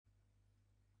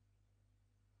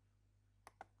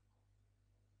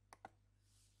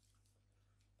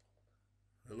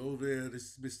Hello there,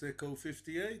 this is Mr. Echo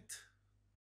 58.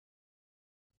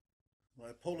 I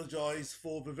apologise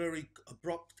for the very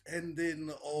abrupt ending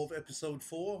of episode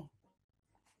 4.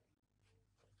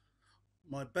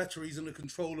 My batteries in the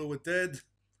controller were dead,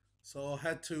 so I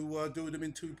had to do them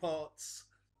in 2 parts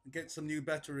and get some new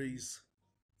batteries.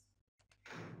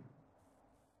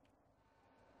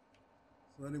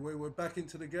 So anyway, we're back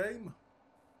into the game.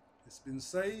 It's been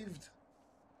saved.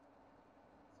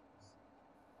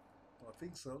 I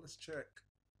think so, let's check.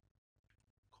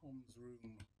 Comms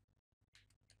room.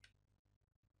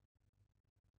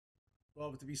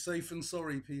 Rather to be safe than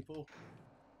sorry, people.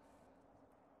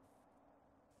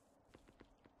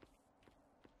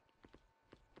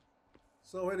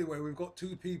 So anyway, we've got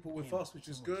 2 people with us, which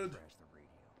is good.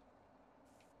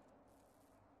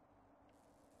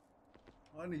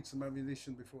 I need some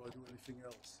ammunition before I do anything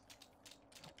else.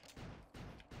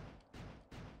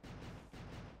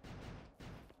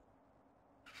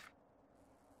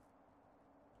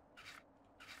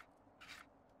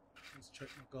 Let's check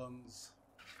my guns.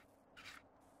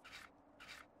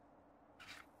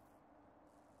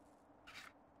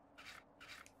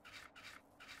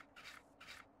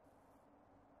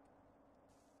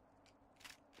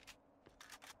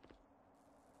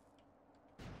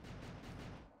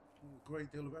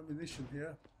 Great deal of ammunition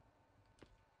here.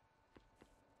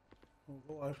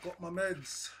 Although I've got my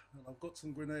meds and I've got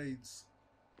some grenades.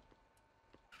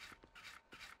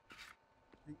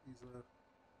 I think these are, I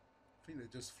think they're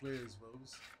just flares,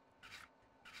 those.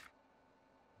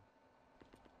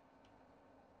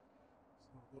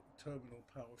 So I've got the terminal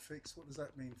power fixed. What does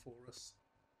that mean for us?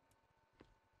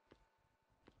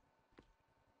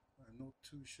 I'm not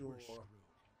too sure.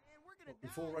 But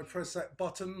before I press that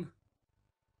button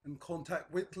and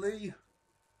contact Whitley,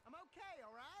 I'm okay,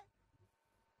 all right?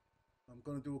 I'm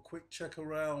going to do a quick check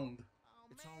around.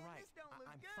 Oh, it's all right.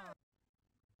 I'm fine.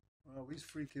 Oh, he's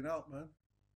freaking out, man.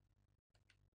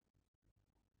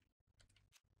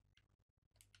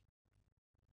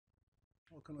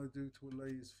 What can I do to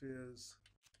allay his fears?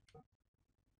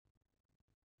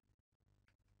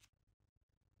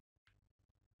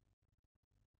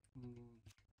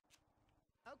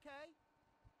 Okay.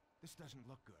 This doesn't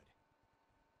look good.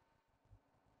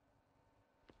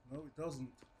 No, it doesn't.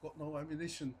 Got no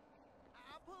ammunition.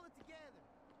 I'll pull it together.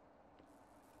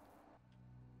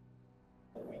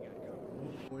 We gotta go.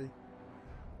 Oh boy.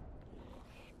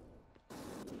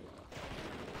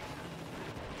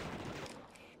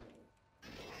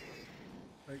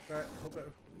 Take that. Hope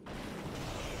it.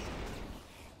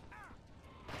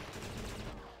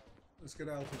 Let's get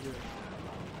out of here.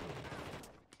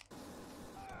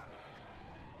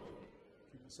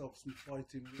 Give myself some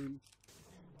fighting room.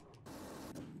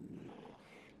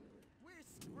 We're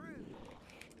screwed.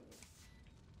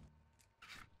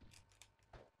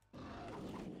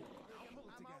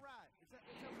 I'm all right. It's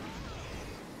okay.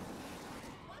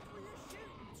 Watch where you're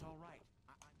shooting. It's all right.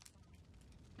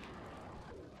 Yeah,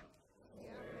 I think so.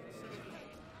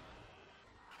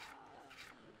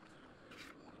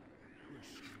 We're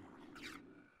screwed.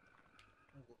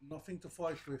 I've got nothing to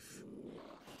fight with.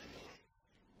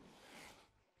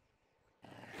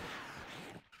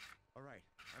 All right.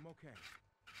 I'm okay.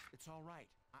 It's all right.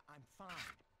 I'm fine.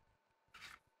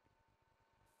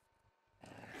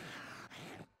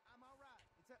 I'm all right.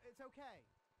 It's okay.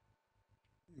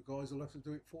 You guys will have to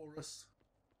do it for us.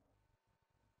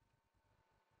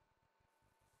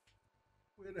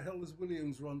 Where the hell has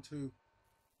Williams run to?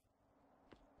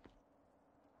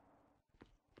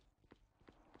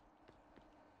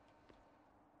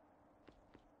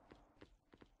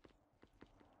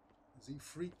 Is he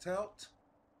freaked out?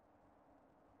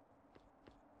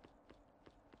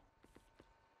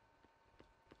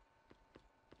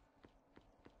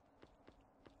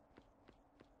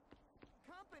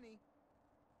 Company.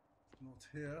 Not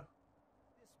here.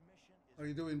 This mission is. How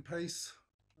you doing, Pace?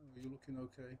 Oh, you're looking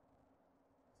okay.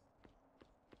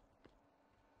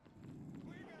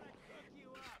 We're gonna cook you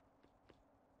up.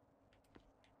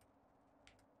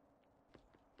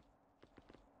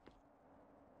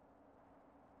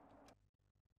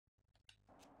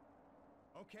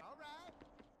 Okay. All right.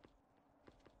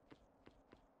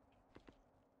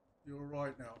 You're all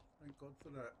right now. Thank God for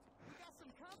that. We got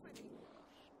some company.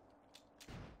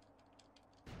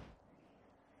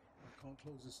 I can't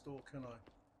close this door, can I?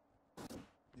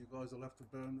 You guys will have to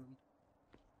burn them.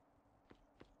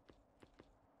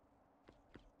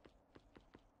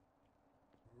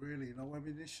 Really, no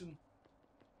ammunition?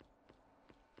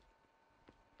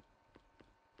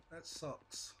 That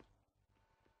sucks.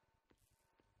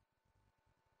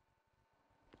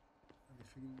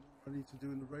 Anything I need to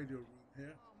do in the radio room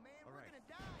here? Oh man, All we're right. gonna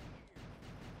die here.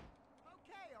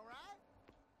 Okay,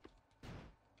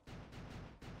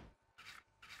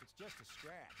 just a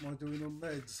scratch. Am I doing on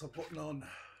meds? I've got none.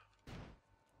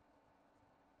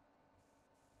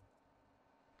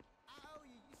 I owe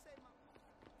you. You saved my...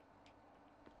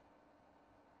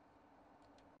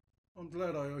 I'm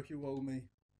glad I owe you owe me.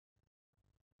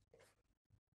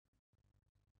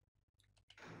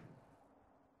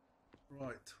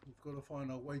 Right, we've got to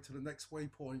find our way to the next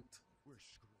waypoint. We're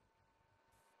screwed.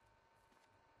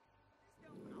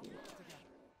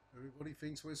 Everybody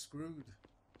thinks we're screwed.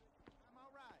 I'm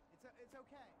all right. It's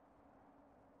okay.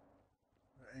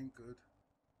 That ain't good.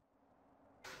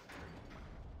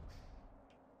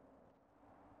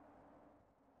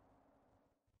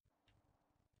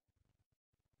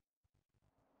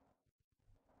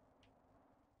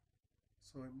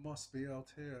 So it must be out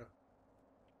here.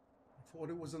 I thought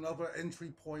it was another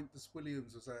entry point this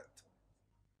Williams was at.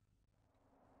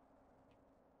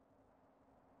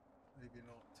 Maybe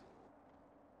not.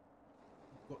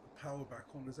 We've got the power back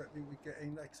on. Does that mean we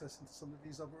gain access into some of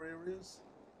these other areas?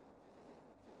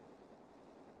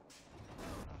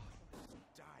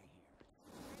 Die here.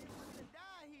 Man, we're gonna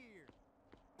die here.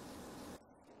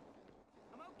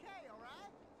 I'm okay, all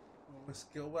right? Well, let's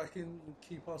go back in and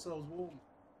keep ourselves warm.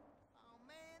 Oh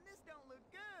man, this don't look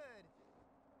good.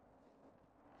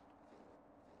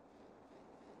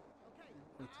 Okay,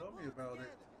 Well, I'll tell pull me about it.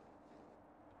 together.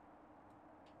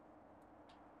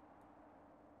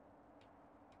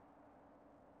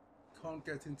 Can't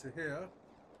get into here.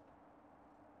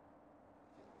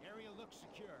 Area looks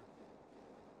secure.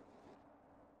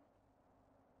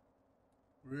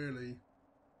 Really?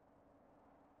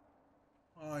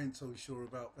 I ain't so sure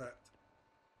about that.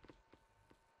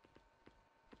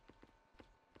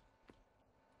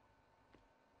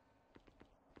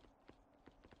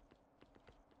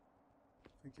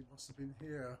 I think it must have been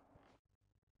here.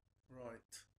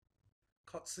 Right.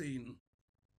 Cutscene.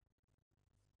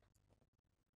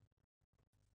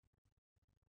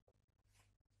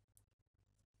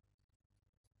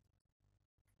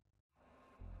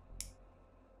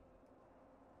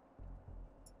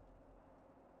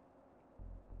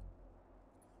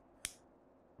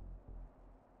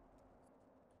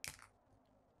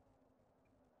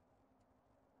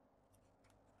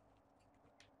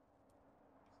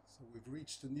 So we've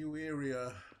reached a new area.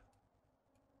 I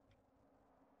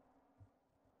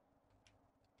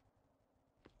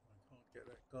can't get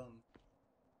that gun.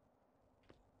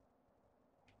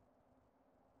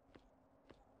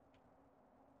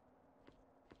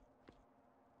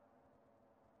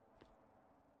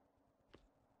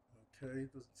 Okay,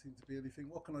 doesn't seem to be anything.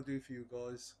 What can I do for you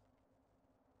guys?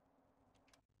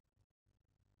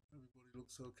 Everybody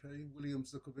looks okay.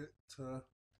 Williams look a bit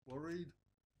worried.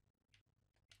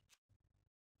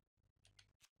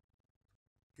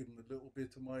 Give him a little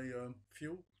bit of my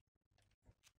fuel.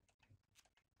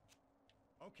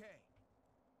 Okay.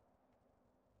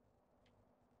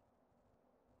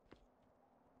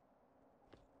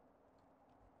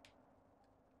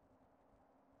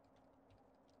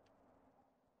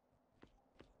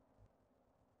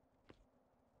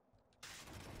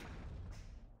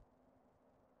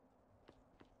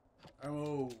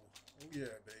 Ammo. Oh yeah,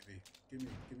 baby. Gimme,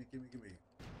 gimme, gimme, gimme.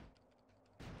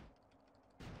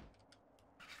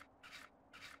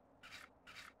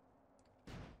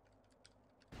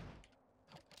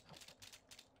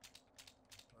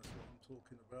 That's what I'm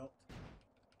talking about.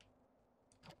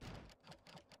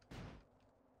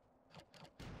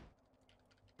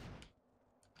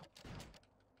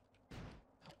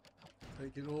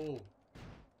 Take it all.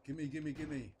 Gimme, gimme,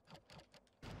 gimme.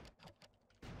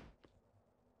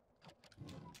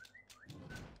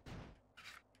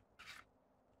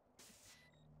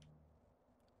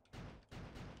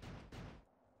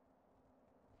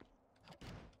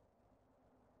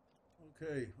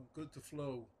 Okay, I'm good to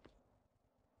flow.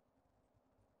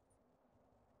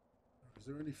 Is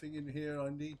there anything in here I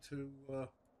need to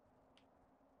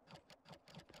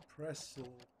press or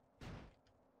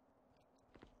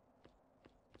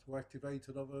to activate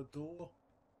another door?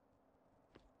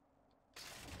 There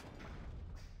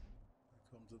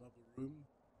comes another room.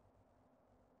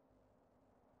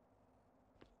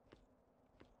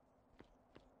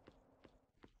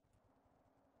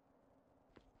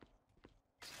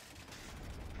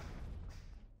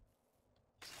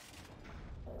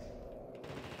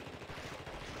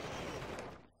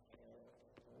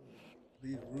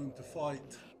 Leave room to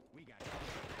fight. We got it.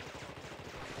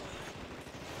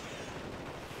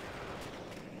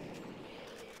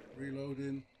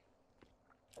 Reloading.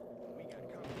 We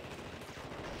got cover.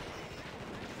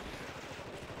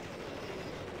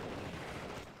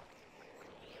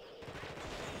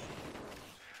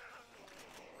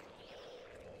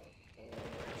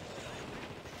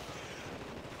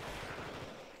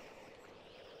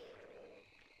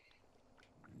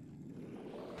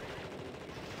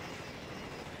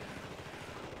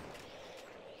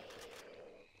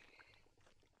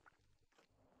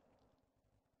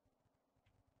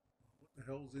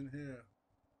 hell's in here?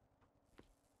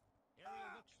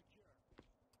 Area looks secure.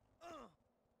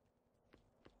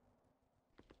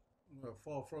 Well,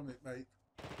 far from it, mate.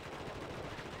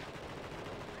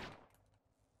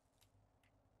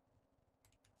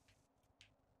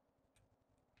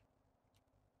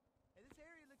 Hey, this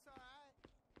area looks alright.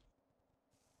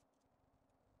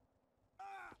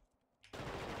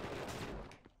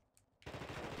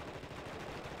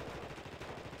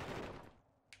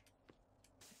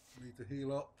 Need to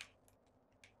heal up.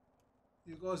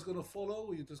 You guys gonna follow,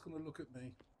 or you just gonna look at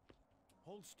me?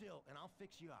 Hold still, and I'll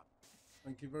fix you up.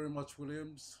 Thank you very much,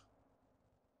 Williams.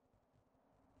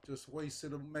 Just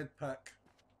wasted a med pack.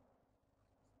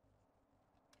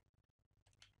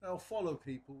 Now follow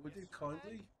people, would you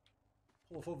kindly?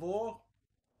 Por favor.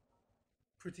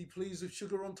 Pretty please with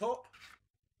sugar on top.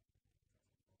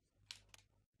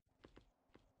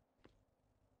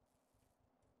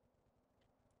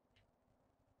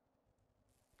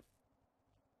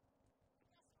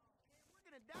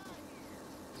 We're gonna die here.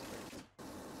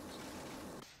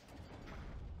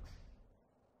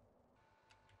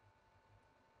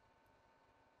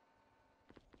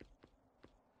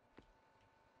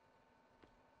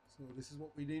 So this is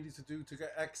what we needed to do to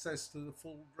get access to the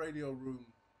full radio room.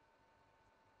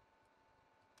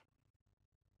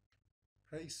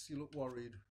 Pace, you look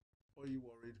worried. Why are you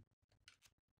worried?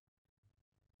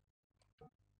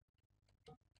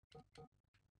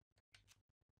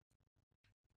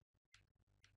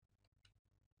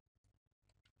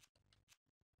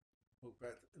 Hope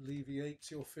that alleviates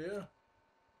your fear.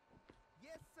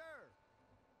 Yes, sir.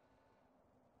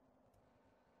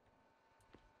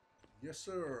 Yes,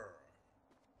 sir.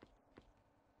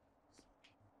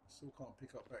 Still can't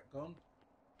pick up that gun.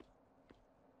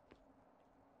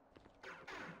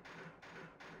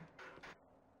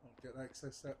 Can't get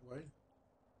access that way.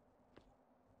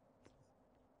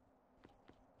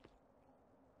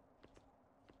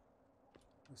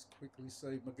 Let's quickly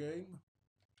save my game.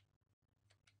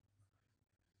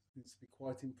 Seems to be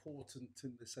quite important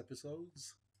in this episode.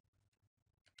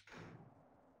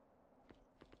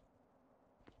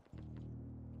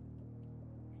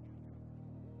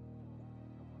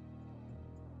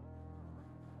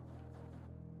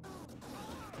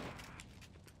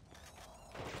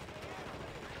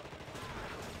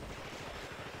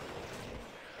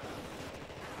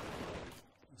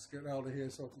 Let's get out of here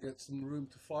so I can get some room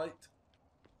to fight.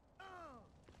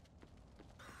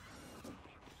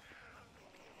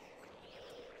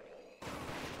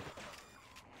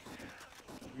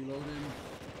 Reloading.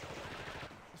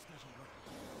 This doesn't work.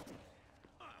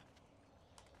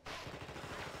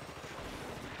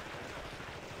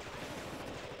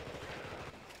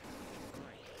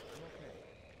 Right, I'm okay.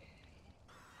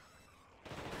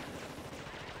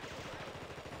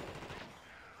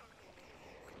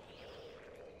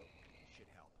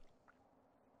 Should help.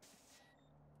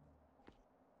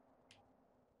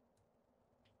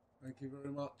 Thank you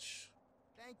very much.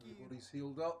 Thank you. Everybody's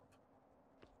healed up.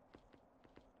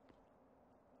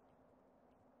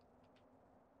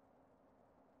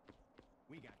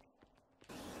 We got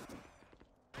it.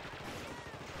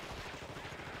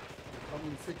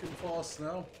 Coming thick and fast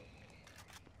now.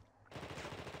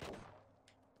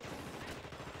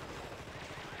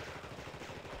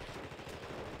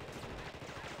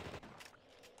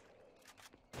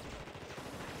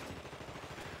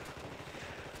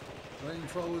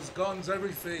 Flamethrowers, guns,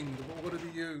 everything. They're all going to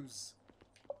be used.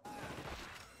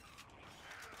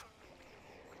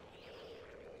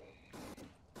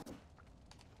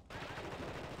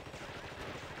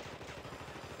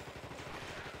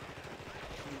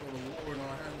 We've got a war in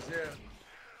our hands here.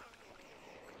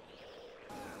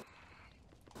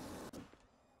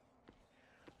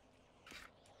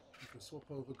 We can swap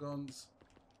over guns.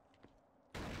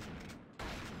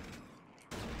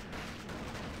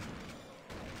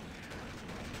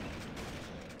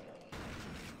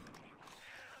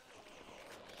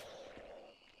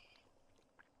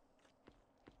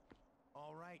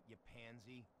 All right, you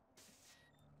pansy.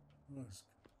 Nice.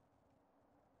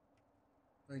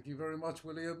 Thank you very much,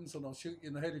 Williams, and I'll shoot you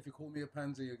in the head if you call me a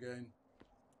pansy again.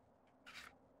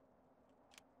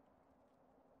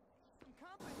 Some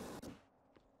company.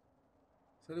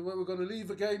 So anyway, we're going to leave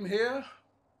the game here.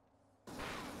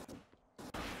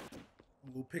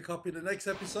 We'll pick up in the next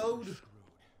episode.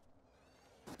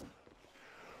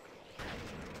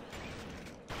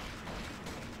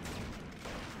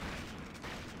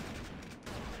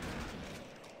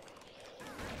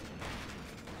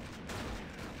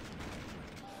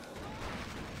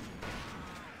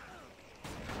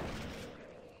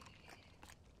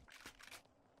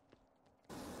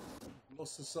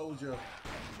 Lost a soldier.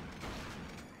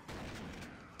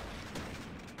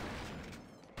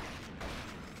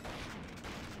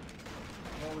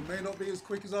 it may not be as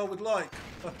quick as I would like.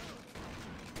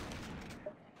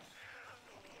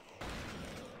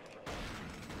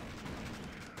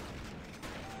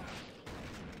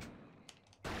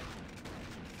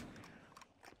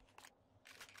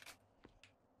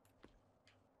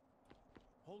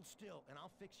 Hold still, and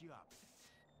I'll fix you up.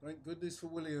 Thank goodness for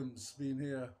Williams being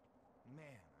here. Man,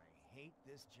 I hate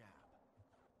this job.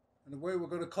 And the way we're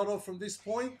going to cut off from this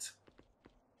point.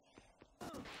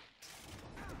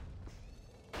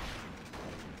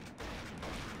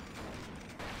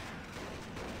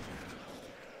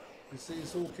 You see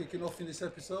it's all kicking off in this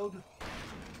episode.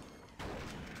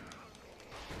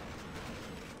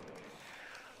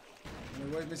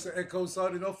 Anyway, Mr. Echo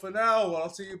signing off for now. I'll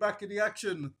see you back in the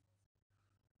action.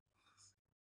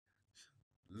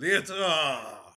 Later.